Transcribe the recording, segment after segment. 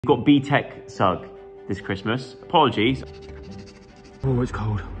We've got B-Tech Sug this Christmas. Apologies. Oh, it's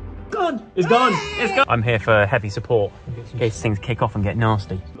cold. Gone! It's gone! It's gone! I'm here for heavy support in case things kick off and get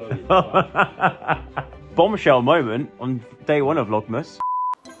nasty. Bombshell moment on day one of Vlogmas.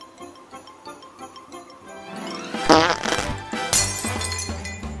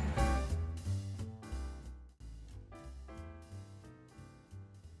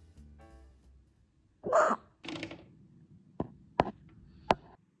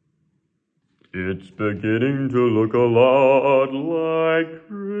 It's beginning to look a lot like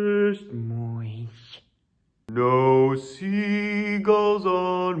Christmas. No seagulls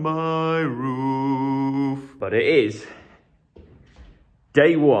on my roof. But it is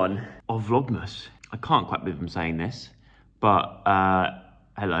day one of Vlogmas. I can't quite believe I'm saying this, but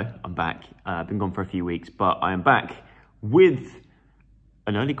hello, I'm back. I've been gone for a few weeks, but I am back with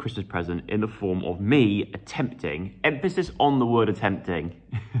an early Christmas present in the form of me attempting, emphasis on the word attempting,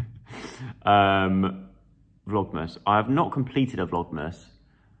 Vlogmas. I have not completed a Vlogmas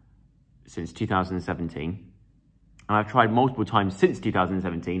since 2017. And I've tried multiple times since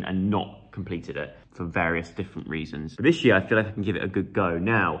 2017 and not completed it for various different reasons. But this year, I feel like I can give it a good go.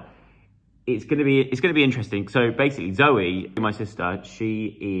 Now, it's gonna be interesting. So basically, Zoe, my sister,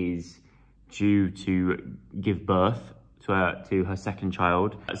 she is due to give birth to her second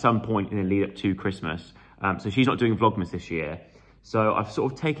child at some point in the lead up to Christmas. So she's not doing Vlogmas this year. So I've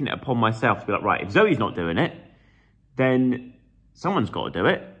sort of taken it upon myself to be like, right, if Zoe's not doing it, then someone's got to do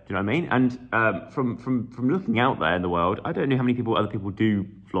it. Do you know what I mean? And from looking out there in the world, I don't know how many other people do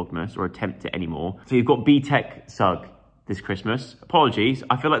Vlogmas or attempt it anymore. So you've got B-Tech Sug this Christmas. Apologies.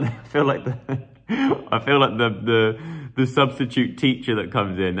 I feel like the substitute teacher that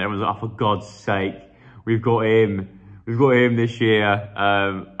comes in. Everyone's like, oh, for God's sake, we've got him this year.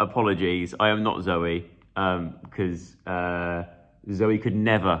 Apologies. I am not Zoe because Zoe could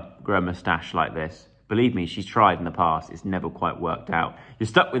never grow a moustache like this. Believe me, she's tried in the past. It's never quite worked out. You're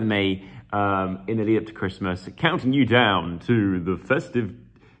stuck with me in the lead up to Christmas, counting you down to the festive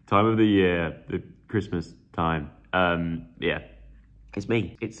time of the year, the Christmas time. Yeah, it's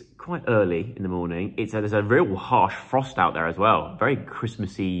me. It's quite early in the morning. There's a real harsh frost out there as well. Very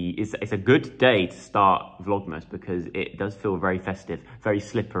Christmassy. It's a good day to start Vlogmas because it does feel very festive, very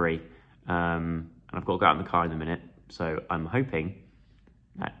slippery. And I've got to go out in the car in a minute. So I'm hoping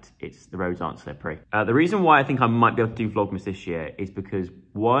that the roads aren't slippery. The reason why I think I might be able to do Vlogmas this year is because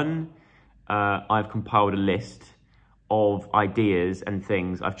one, I've compiled a list of ideas and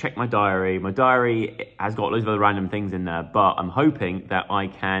things. I've checked my diary. My diary has got loads of other random things in there, but I'm hoping that I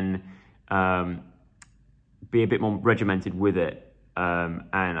can be a bit more regimented with it. And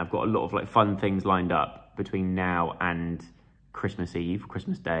I've got a lot of fun things lined up between now and Christmas Eve,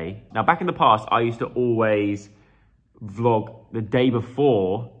 Christmas Day. Now, back in the past, I used to always vlog the day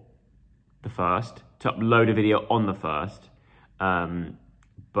before the first to upload a video on the first,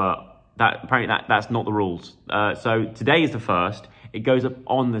 but apparently that's not the rules. So today is the first, it goes up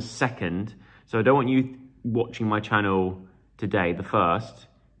on the second, so I don't want you watching my channel today, the first,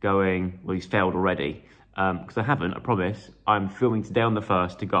 going, well, he's failed already, because I haven't, I promise. I'm filming today on the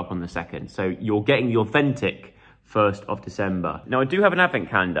first to go up on the second, so you're getting the authentic 1st of December. Now, I do have an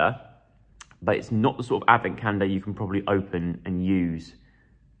advent calendar, but it's not the sort of advent calendar you can probably open and use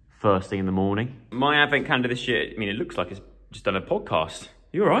first thing in the morning. My advent calendar this year, I mean, it looks like it's just done a podcast.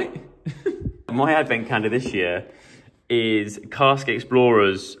 You all right? My advent calendar this year is Cask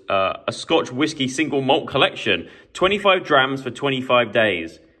Explorers, a Scotch whisky single malt collection, 25 drams for 25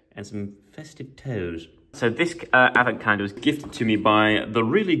 days, and some festive toes. So this advent calendar was gifted to me by the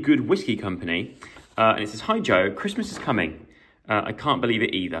Really Good Whisky Company. And it says, hi Joe, Christmas is coming. I can't believe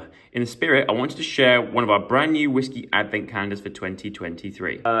it either. In the spirit, I wanted to share one of our brand new whiskey advent calendars for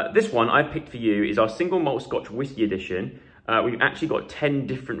 2023. This one I picked for you is our single malt Scotch whisky edition. We've actually got 10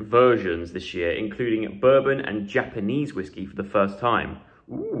 different versions this year, including bourbon and Japanese whiskey for the first time.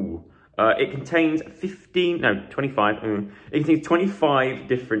 Ooh. It contains 25. It contains 25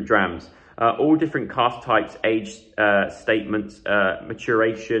 different drams. All different cask types, age statements,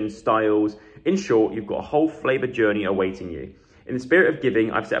 maturation, styles. In short, you've got a whole flavour journey awaiting you. In the spirit of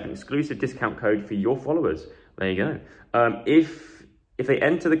giving, I've set up an exclusive discount code for your followers. There you go. If they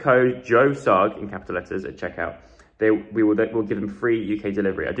enter the code JOESUG in capital letters at checkout, we'll give them free UK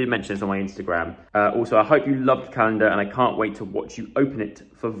delivery. I did mention this on my Instagram. Also, I hope you loved the calendar and I can't wait to watch you open it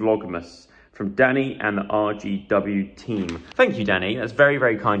for Vlogmas. From Danny and the RGW team. Thank you, Danny. That's very,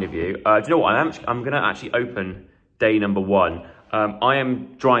 very kind of you. Do you know what? I'm going to actually open day number one. I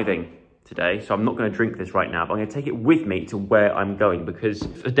am driving today, so I'm not going to drink this right now, but I'm going to take it with me to where I'm going because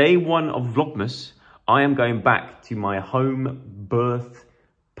for day one of Vlogmas, I am going back to my home birth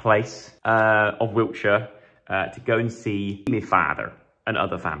place of Wiltshire to go and see my father and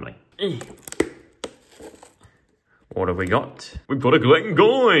other family. What have we got? We've got a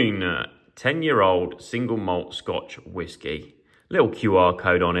Glengoyne 10-year-old single malt Scotch whiskey. Little QR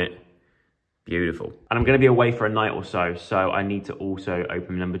code on it. Beautiful. And I'm going to be away for a night or so, so I need to also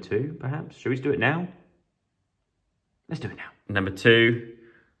open number 2, perhaps. Should we just do it now? Let's do it now. Number 2,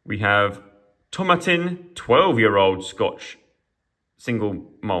 we have Tomatin 12-year-old Scotch single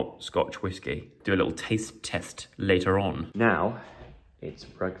malt Scotch whiskey. Do a little taste test later on. Now, it's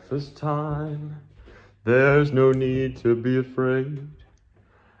breakfast time. There's no need to be afraid.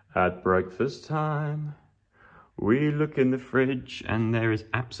 At breakfast time, we look in the fridge and there is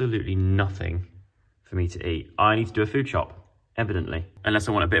absolutely nothing for me to eat. I need to do a food shop, evidently. Unless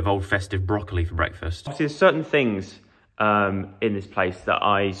I want a bit of old festive broccoli for breakfast. Obviously, there's certain things in this place that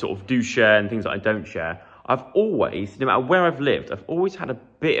I sort of do share and things that I don't share. I've always, no matter where I've lived, I've always had a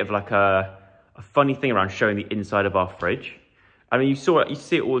bit of like a funny thing around showing the inside of our fridge. I mean, you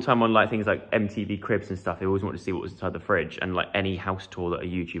see it all the time on like things like MTV Cribs and stuff. They always want to see what was inside the fridge, and like any house tour that a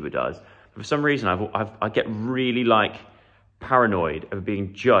YouTuber does. But for some reason, I get really like paranoid of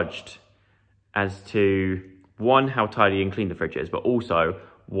being judged as to, one, how tidy and clean the fridge is, but also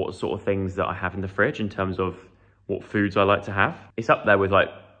what sort of things that I have in the fridge in terms of what foods I like to have. It's up there with like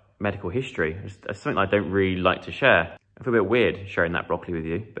medical history. It's something I don't really like to share. I feel a bit weird sharing that broccoli with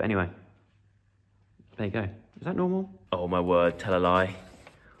you, but anyway, there you go. Is that normal? Oh my word, tell a lie.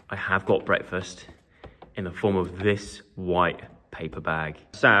 I have got breakfast in the form of this white paper bag.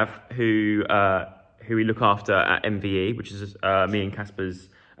 Sav, who we look after at MVE, which is me and Casper's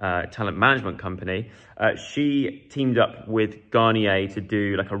talent management company, she teamed up with Garnier to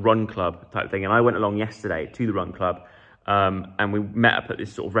do like a run club type thing. And I went along yesterday to the run club and we met up at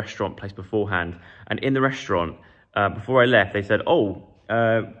this sort of restaurant place beforehand. And in the restaurant, before I left, they said, oh,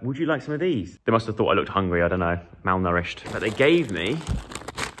 would you like some of these? They must have thought I looked hungry, I don't know, malnourished. But they gave me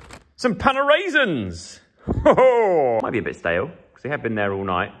some panna raisins. Might be a bit stale, because they have been there all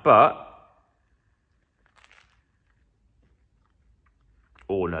night, but...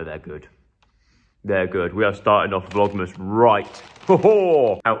 oh no, they're good. They're good. We are starting off Vlogmas right.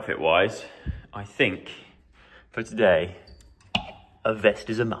 Outfit-wise, I think for today, a vest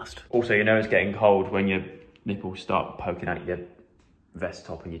is a must. Also, you know it's getting cold when your nipples start poking out your vest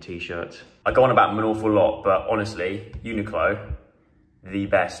top and your t-shirts. I go on about them an awful lot, but honestly, Uniqlo, the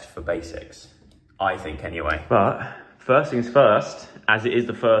best for basics. I think anyway. But first things first, as it is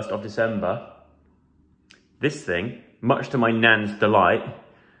the 1st of December, this thing, much to my nan's delight,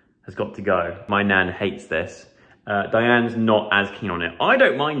 has got to go. My nan hates this. Diane's not as keen on it. I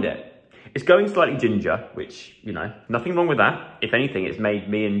don't mind it. It's going slightly ginger, which, you know, nothing wrong with that. If anything, it's made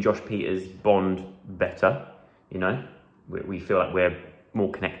me and Josh Peters' bond better, you know. We feel like we're more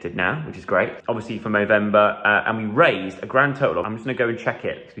connected now, which is great. Obviously for November, and we raised a grand total of, I'm just gonna go and check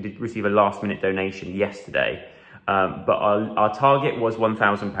it, because we did receive a last minute donation yesterday. But our target was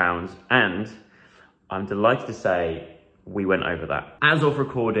 £1,000, and I'm delighted to say we went over that. As of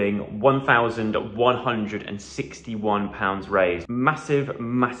recording, £1,161 raised. Massive,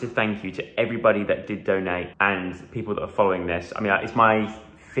 massive thank you to everybody that did donate and people that are following this. I mean, it's my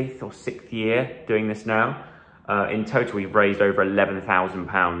 5th or 6th year doing this now. In total, we've raised over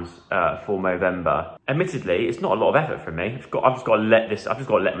 £11,000 for Movember. Admittedly, it's not a lot of effort from me. I've just got to let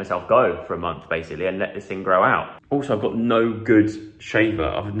myself go for a month, basically, and let this thing grow out. Also, I've got no good shaver.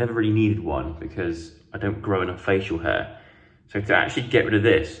 I've never really needed one because I don't grow enough facial hair. So to actually get rid of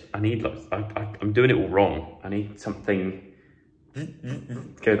this, I need, like, I'm doing it all wrong. I need something to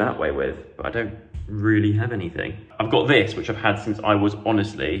go that way with, but I don't really have anything. I've got this, which I've had since I was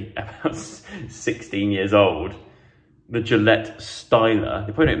honestly about 16 years old. The Gillette Styler.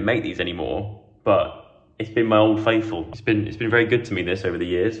 They probably don't make these anymore, but it's been my old faithful. It's been very good to me, this, over the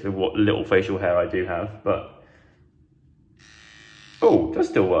years, with what little facial hair I do have, but... oh, it does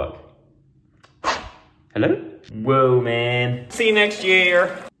still work. Hello? Whoa, man. See you next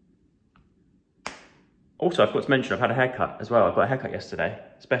year. Also, I forgot to mention, I've had a haircut as well. I got a haircut yesterday,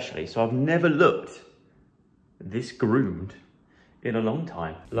 especially, so I've never looked this groomed in a long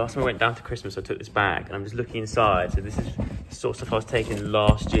time. Last time I went down to Christmas, I took this bag, and I'm just looking inside. So this is the sort of stuff I was taking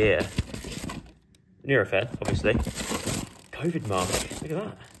last year. Nurofen, obviously. COVID mask, look at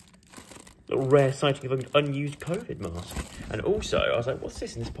that. Little rare sighting of an unused COVID mask. And also, I was like, what's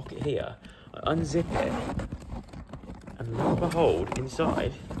this in this pocket here? I unzip it, and lo and behold,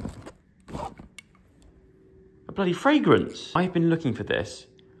 inside, a bloody fragrance. I've been looking for this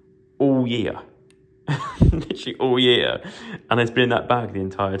all year. Literally all year. And it's been in that bag the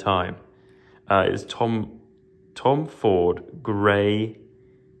entire time. It's Tom Ford Grey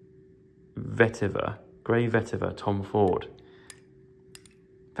vetiver, grey vetiver, Tom Ford.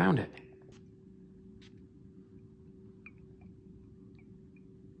 Found it.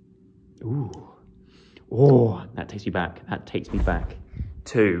 Ooh. Oh, that takes me back. That takes me back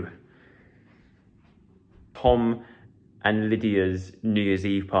to Tom and Lydia's New Year's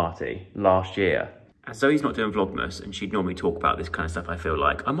Eve party last year. And Zoe's not doing Vlogmas, and she'd normally talk about this kind of stuff, I feel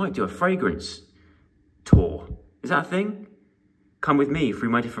like. I might do a fragrance tour. Is that a thing? Come with me through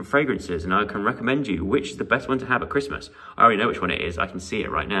my different fragrances and I can recommend you which is the best one to have at Christmas. I already know which one it is. I can see it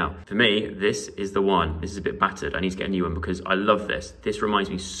right now. For me, this is the one. This is a bit battered. I need to get a new one because I love this. This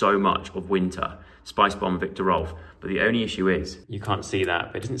reminds me so much of winter. Spice Bomb Victor Rolf. But the only issue is, you can't see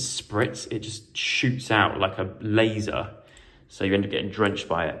that, but it doesn't spritz. It just shoots out like a laser. So you end up getting drenched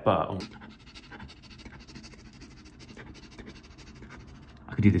by it. But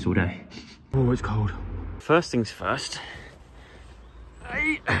I could do this all day. Oh, it's cold. First things first.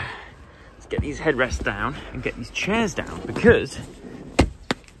 Let's get these headrests down and get these chairs down because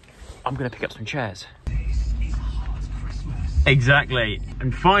I'm gonna pick up some chairs. This is Heart Christmas. Exactly.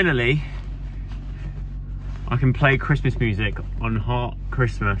 And finally, I can play Christmas music on Heart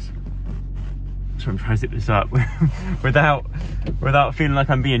Christmas. So I'm trying to zip this up without feeling like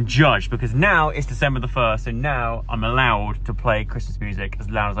I'm being judged, because now it's December the 1st and now I'm allowed to play Christmas music as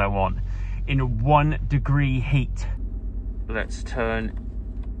loud as I want in 1 degree heat. Let's turn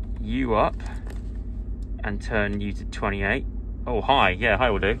you up and turn you to 28. Oh, hi. Yeah, hi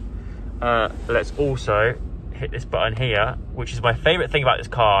will do. Let's also hit this button here, which is my favorite thing about this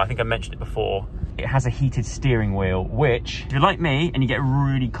car. I think I mentioned it before. It has a heated steering wheel, which if you're like me and you get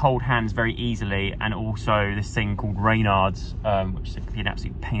really cold hands very easily, and also this thing called Reynards, which can be an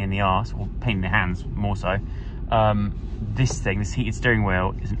absolute pain in the arse, or pain in the hands more so. This heated steering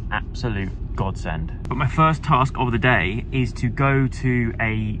wheel is an absolute godsend. But my first task of the day is to go to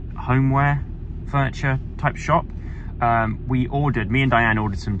a homeware furniture type shop. Me and Diane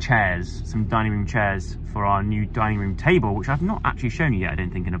ordered some chairs, some dining room chairs for our new dining room table, which I've not actually shown you yet, I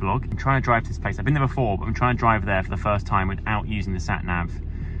don't think, in a vlog. I'm trying to drive to this place. I've been there before, but I'm trying to drive there for the first time without using the sat nav,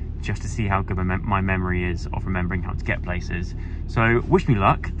 just to see how good my memory is of remembering how to get places. So wish me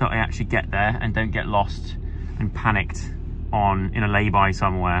luck that I actually get there and don't get lost and panicked in a lay-by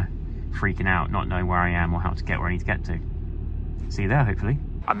somewhere, freaking out, not knowing where I am or how to get where I need to get to. See you there, hopefully.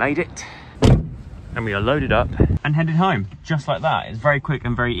 I made it. And we are loaded up and headed home, just like that. It's very quick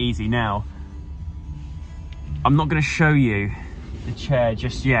and very easy. Now, I'm not gonna show you the chair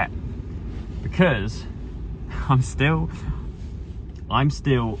just yet because I'm still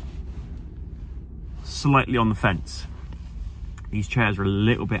slightly on the fence. These chairs are a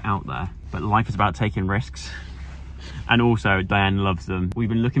little bit out there, but life is about taking risks. And also, Diane loves them. We've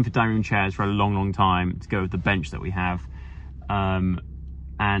been looking for dining room chairs for a long, long time to go with the bench that we have.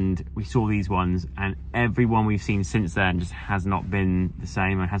 And we saw these ones, and every one we've seen since then just has not been the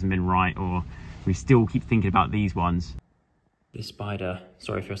same, or hasn't been right, or we still keep thinking about these ones. This spider,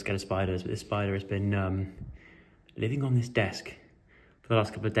 sorry if you're scared of spiders, but this spider has been living on this desk for the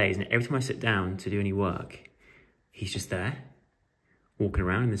last couple of days, and every time I sit down to do any work, he's just there, walking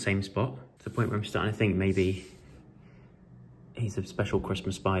around in the same spot, to the point where I'm starting to think maybe he's a special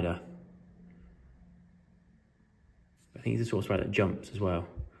Christmas spider. I think he's the sort of spider that jumps as well.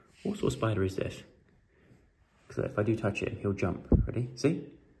 What sort of spider is this? Because if I do touch it, he'll jump. Ready? See?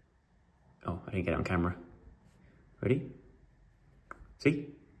 Oh, I didn't get it on camera. Ready? See?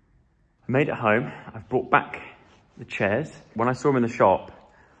 I made it home. I've brought back the chairs. When I saw them in the shop,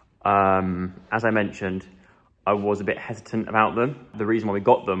 as I mentioned, I was a bit hesitant about them. The reason why we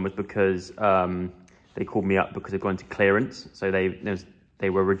got them was because they called me up because they've gone into clearance. So they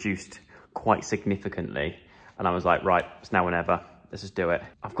were reduced quite significantly. And I was like, right, it's now or never. Let's just do it.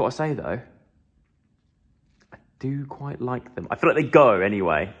 I've got to say though, I do quite like them. I feel like they go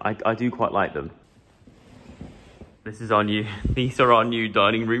anyway. I do quite like them. These are our new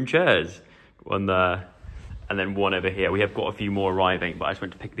dining room chairs. One there, and then one over here. We have got a few more arriving, but I just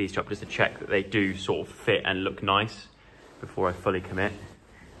went to pick these up just to check that they do sort of fit and look nice before I fully commit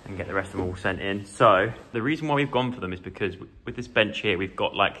and get the rest of them all sent in. So the reason why we've gone for them is because with this bench here, we've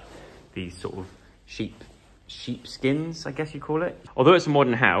got like these sort of sheepskins, I guess you call it. Although it's a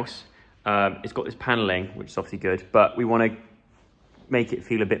modern house, it's got this paneling, which is obviously good, but we want to make it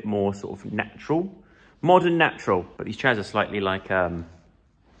feel a bit more sort of natural, modern natural. But these chairs are slightly like God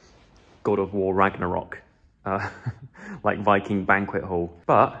of War Ragnarok, like Viking banquet hall.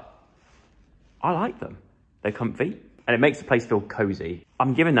 But I like them. They're comfy and it makes the place feel cozy.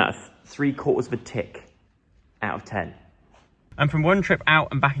 I'm giving that a 3/4 of a tick out of 10. And from one trip out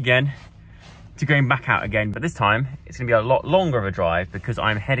and back again, to going back out again, but this time it's going to be a lot longer of a drive because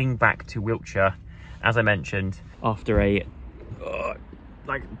I'm heading back to Wiltshire, as I mentioned, after a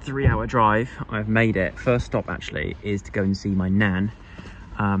like 3-hour drive. I've made it. First stop actually is to go and see my nan,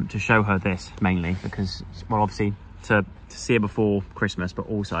 to show her this mainly because, well, obviously to see her before Christmas, but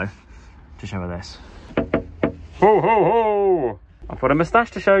also to show her this. Ho ho ho! I've got a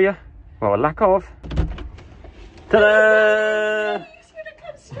moustache to show you. Well, a lack of. Ta-da!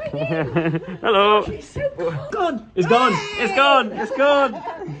 Hello. Gone. It's gone. It's gone. It's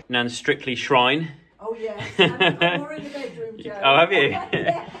gone. Nan's Strictly Shrine. Oh yeah. I'm more in the bedroom, Joe. Oh, have you?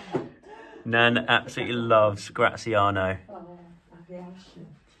 Nan absolutely loves Graziano. Oh,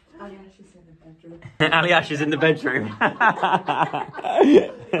 Ali Ash is in the bedroom. Ali Ash is in the bedroom.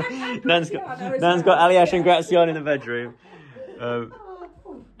 Nan's got Ali Ash and Graziano in the bedroom.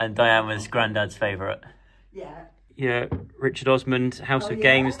 And Diana's granddad's favourite. Yeah. Yeah, Richard Osmond, House of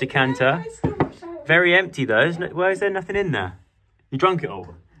Games decanter. Very empty though, isn't it? Why is there nothing in there? You drunk it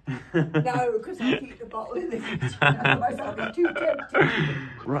all? No, because I keep the bottle in the kitchen, otherwise I'll be too tempted.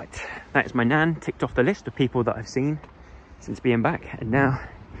 Right, that's my nan ticked off the list of people that I've seen since being back, and now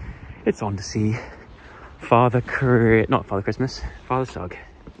it's on to see Father Christmas, Father Sugg.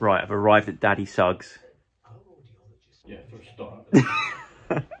 Right, I've arrived at Daddy Sugg's. Yeah, for a start.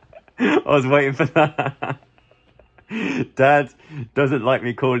 I was waiting for that. Dad doesn't like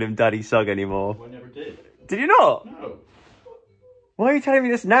me calling him Daddy Sugg anymore. I never did. Did you not? No. Why are you telling me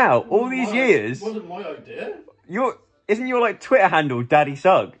this now? All these years? It wasn't my idea. Isn't your like Twitter handle Daddy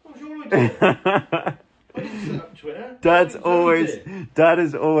Sugg? What was your idea? I didn't set up Twitter. Dad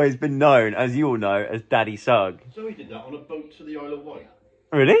has always been known, as you all know, as Daddy Sugg. Zoe did that on a boat to the Isle of Wight.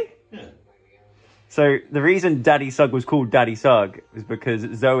 Really? Yeah. So the reason Daddy Sugg was called Daddy Sugg is because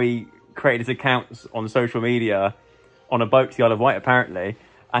Zoe created his accounts on social media on a boat to the Isle of Wight, apparently,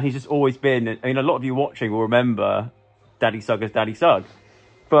 and he's just always been. I mean, a lot of you watching will remember Daddy Sugg as Daddy Sugg,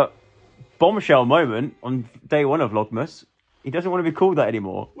 but bombshell moment on day one of Vlogmas, he doesn't want to be called that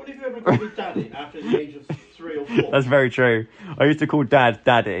anymore. When have you ever called me Daddy after the age of 3 or 4? That's very true. I used to call Dad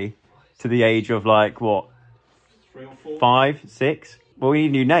Daddy to the age of like what? 3 or 4? 5, 6. Well, we need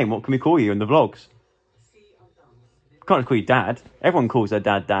a new name. What can we call you in the vlogs? We can't just call you Dad. Everyone calls their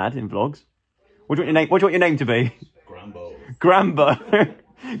dad Dad in vlogs. What do you want your name? What do you want your name to be? Grambo.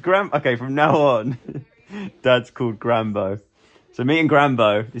 Grambo. Okay, from now on, Dad's called Grambo. So me and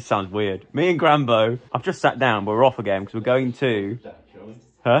Grambo, this sounds weird. Me and Grambo, I've just sat down, but we're off again because we're going to... Dad, shall we?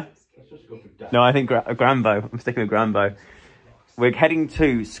 Huh? Let's just go for Dad. No, I think Grambo. I'm sticking with Grambo. We're heading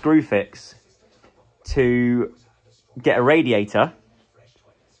to Screwfix to get a radiator,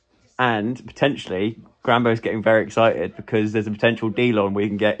 and potentially Grambo's getting very excited because there's a potential deal on where you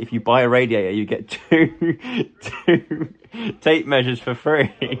can get, if you buy a radiator, you get two tape measures for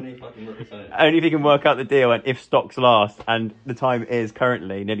free. Only if you can work out the deal and if stocks last, and the time is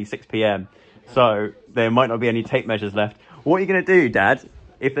currently nearly 6 p.m. So there might not be any tape measures left. What are you going to do, Dad,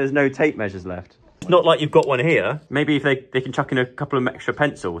 if there's no tape measures left? It's not like you've got one here. Maybe if they can chuck in a couple of extra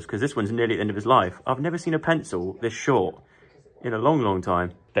pencils, because this one's nearly at the end of his life. I've never seen a pencil this short in a long, long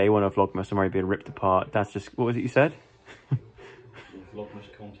time. Day one of Vlogmas, I'm already being ripped apart. That's just, what was it you said?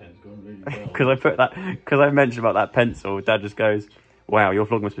 Vlogmas content's going really well. Because I mentioned about that pencil, Dad just goes, wow, your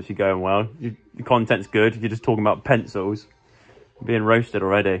Vlogmas must be going well. Your content's good. You're just talking about pencils. I'm being roasted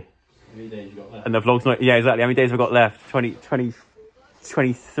already. How many days you got left? And the vlog's not, yeah, exactly. How many days have I got left?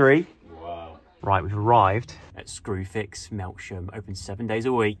 23? Wow. Right, we've arrived at Screwfix Melksham, open 7 days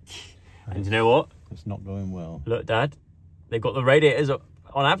a week. And you know what? It's not going well. Look, Dad, they've got the radiators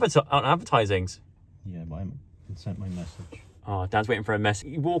on advertisings. Yeah, but I haven't sent my message. Oh, Dad's waiting for a message.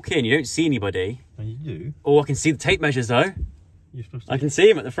 You walk in, you don't see anybody. And you do? Oh, I can see the tape measures though. You're supposed to I can see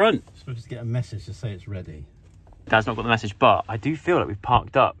him at the front. You're supposed to get a message to say it's ready. Dad's not got the message, but I do feel like we've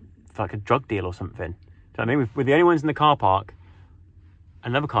parked up for like a drug deal or something. Do you know what I mean? We're the only ones in the car park.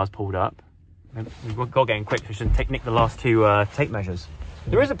 Another car's pulled up. And we've got to get in quick so we shouldn't nick the last two tape measures.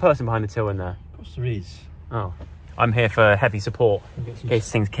 There is a person behind the till in there. Of course there is. Oh. I'm here for heavy support in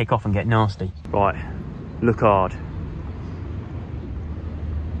case things kick off and get nasty. Right, look hard.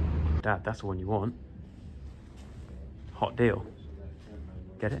 Dad, that's the one you want. Hot deal.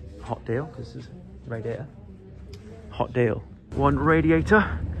 Get it? Hot deal, because this is radiator. Hot deal. One radiator.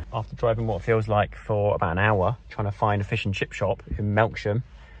 After driving what feels like for about an hour, trying to find a fish and chip shop in Melksham,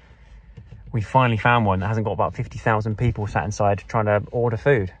 we finally found one that hasn't got about 50,000 people sat inside trying to order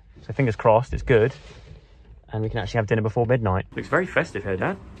food. So fingers crossed, it's good. And we can actually have dinner before midnight. Looks very festive here,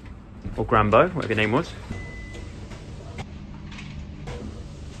 Dad. Or Grambo, whatever your name was.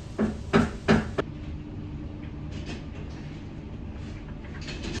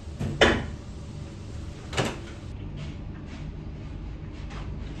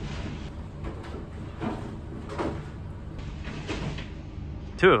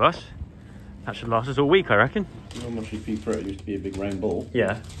 two of us. That should last us all week, I reckon. You know, mushy pea fritter used to be a big round ball.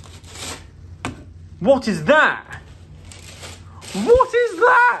 Yeah. What is that? What is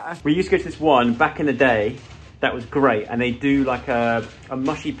that? We used to go to this one back in the day. That was great, and they do like a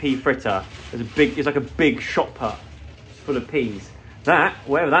mushy pea fritter. It's like a big shot put full of peas. That,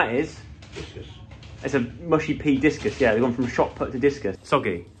 whatever that is, Discus. it's a mushy pea discus. Yeah, they've gone from shot put to discus.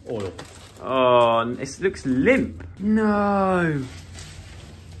 Soggy. Oil. Oh, it looks limp. No.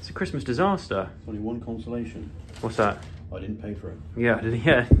 It's a Christmas disaster. It's only one consolation. What's that? I didn't pay for it. Yeah,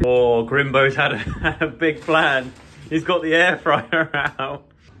 yeah. Oh, Grimbo's had a big plan. He's got the air fryer out.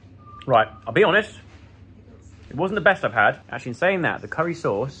 Right, I'll be honest. It wasn't the best I've had. Actually, in saying that, the curry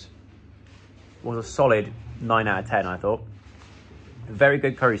sauce was a solid 9 out of 10, I thought. Very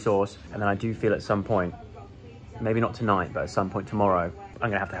good curry sauce. And then I do feel at some point, maybe not tonight, but at some point tomorrow, I'm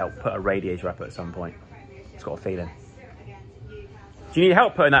gonna have to help put a radiator up at some point. It's got a feeling. Do you need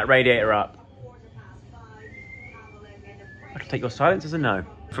help putting that radiator up? I can take your silence as a no.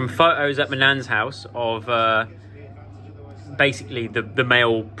 From photos at my nan's house of basically the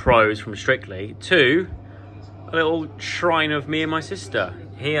male pros from Strictly to a little shrine of me and my sister.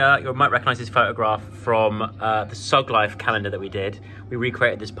 Here, you might recognise this photograph from the Sug Life calendar that we did. We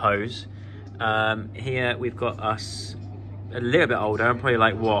recreated this pose. Here we've got us a little bit older. I'm probably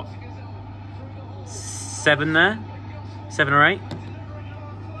like, what, 7 there? 7 or 8?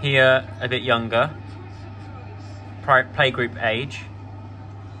 Here, a bit younger. Playgroup age.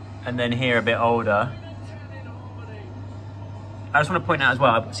 And then here, a bit older. I just want to point out as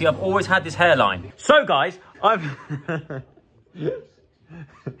well, see, I've always had this hairline. So guys,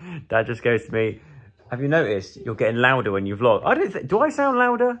 Dad just goes to me, have you noticed you're getting louder when you vlog? I don't do I sound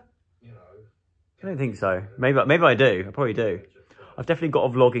louder? I don't think so. Maybe I do. I probably do. I've definitely got a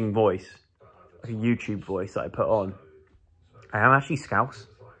vlogging voice, like a YouTube voice that I put on. I am actually Scouse.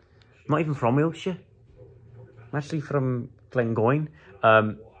 I'm not even from Wiltshire. I'm actually from Glengoyne.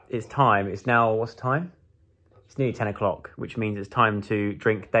 It's time. It's now, what's the time? It's nearly 10 o'clock, which means it's time to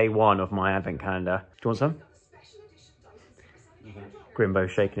drink day 1 of my advent calendar. Do you want some?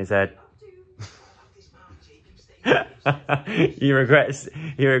 Grimbo's shaking his head. he regrets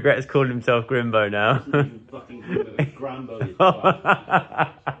calling himself Grimbo now.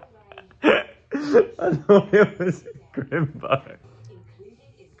 I thought it was Grimbo.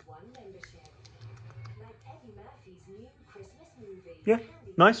 Yeah,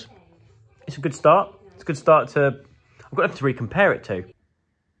 nice. It's a good start. It's a good start to... I've got to recompare it to.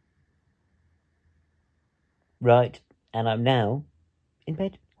 Right, and I'm now in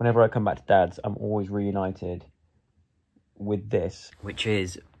bed. Whenever I come back to Dad's, I'm always reunited with this, which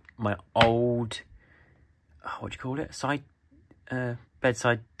is my old, what do you call it?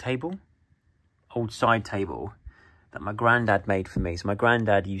 Bedside table? Old side table that my granddad made for me. So my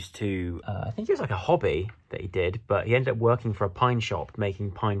granddad used to, I think it was like a hobby that he did, but he ended up working for a pine shop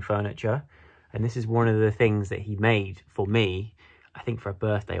making pine furniture. And this is one of the things that he made for me, I think for a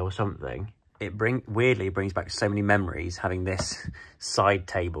birthday or something. It weirdly brings back so many memories having this side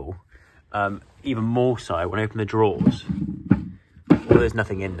table. Even more so when I open the drawers. Well, there's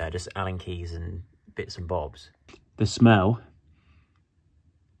nothing in there, just Allen keys and bits and bobs. The smell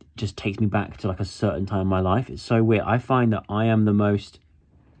just takes me back to like a certain time in my life. It's so weird. I find that I am the most,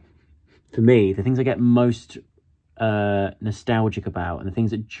 for me, the things I get most nostalgic about and the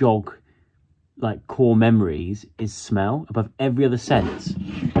things that jog like core memories is smell above every other sense.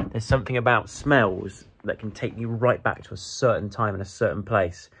 There's something about smells that can take me right back to a certain time in a certain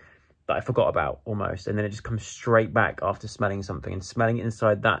place that I forgot about almost, and then it just comes straight back after smelling something, and smelling it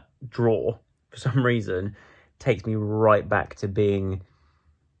inside that drawer for some reason takes me right back to being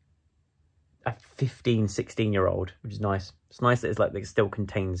a 16-year-old, which is nice. It's nice that it's like it still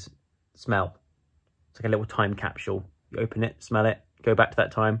contains smell. It's like a little time capsule. You open it, smell it, go back to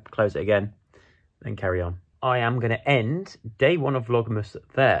that time, close it again, then carry on. I am going to end day 1 of Vlogmas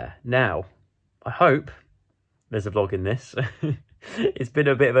there. Now, I hope there's a vlog in this. It's been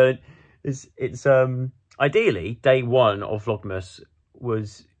a bit of a... It's ideally, day 1 of Vlogmas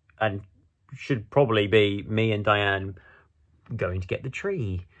was, and should probably be, me and Diane going to get the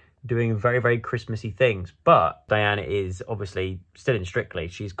tree, doing very, very Christmassy things. But Diane is obviously still in Strictly.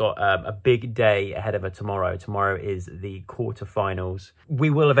 She's got a big day ahead of her tomorrow. Tomorrow is the quarterfinals.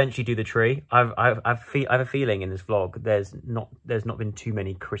 We will eventually do the tree. I have a feeling in this vlog there's not been too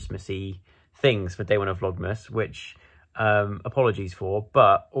many Christmassy things for day 1 of Vlogmas, which apologies for,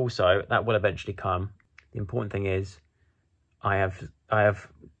 but also that will eventually come. The important thing is I have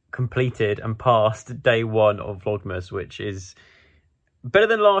completed and passed day 1 of Vlogmas, which is better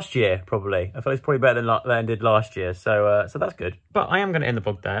than last year, probably. I feel it's probably better than I did last year, so that's good. But I am going to end the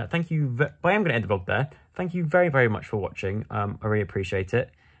vlog there. Thank you. I am going to end the vlog there. Thank you very, very much for watching. I really appreciate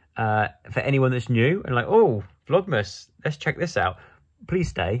it. For anyone that's new and like, oh, Vlogmas, let's check this out. Please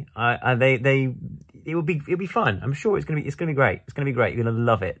stay. It'll be fun. I'm sure it's gonna be great. It's gonna be great. You're gonna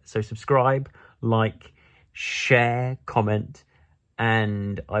love it. So subscribe, like, share, comment,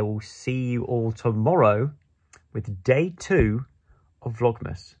 and I will see you all tomorrow with day 2 of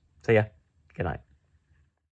Vlogmas. So yeah, good night.